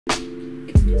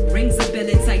Rings a bell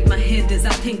inside my head as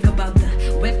I think about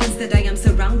the weapons that I am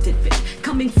surrounded with,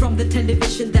 coming from the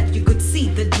television that you could see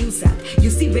the news at. You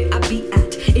see where I be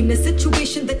at, in a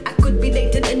situation that I could be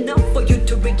latent enough for you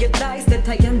to realize that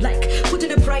I am like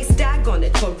putting a price tag on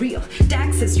it for real.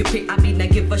 Taxes you pay, I mean I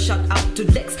give a shout out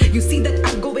to Lex. You see that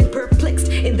I'm going perplexed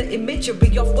in the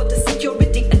imagery of what is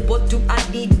security and what do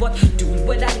I need, what do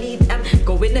what I need. I'm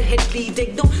going ahead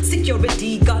pleading no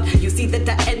security guard. You see that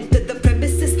I entered the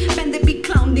premises, man, they be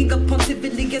clowning upon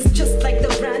civilians just like the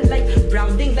brand, like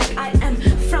browning, like I am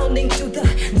frowning to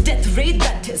the death rate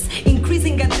that is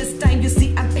increasing at this time. You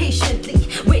see I'm patiently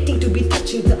waiting to be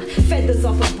touching the feathers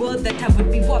of a bird that I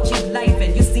would be watching live.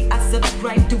 And you see I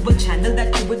subscribe to a channel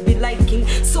that you would be liking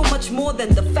so much more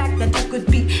than the fact that I could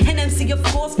be an MC, of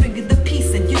course, bringing the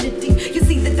peace and unity. You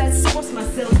see that I source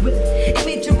myself with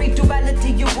imagery,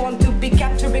 duality. You want to be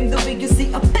capturing the way you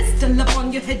see a pistol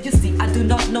upon your head. You see I do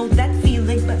not know that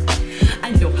feeling, but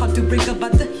I know how to bring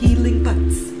about the healing. But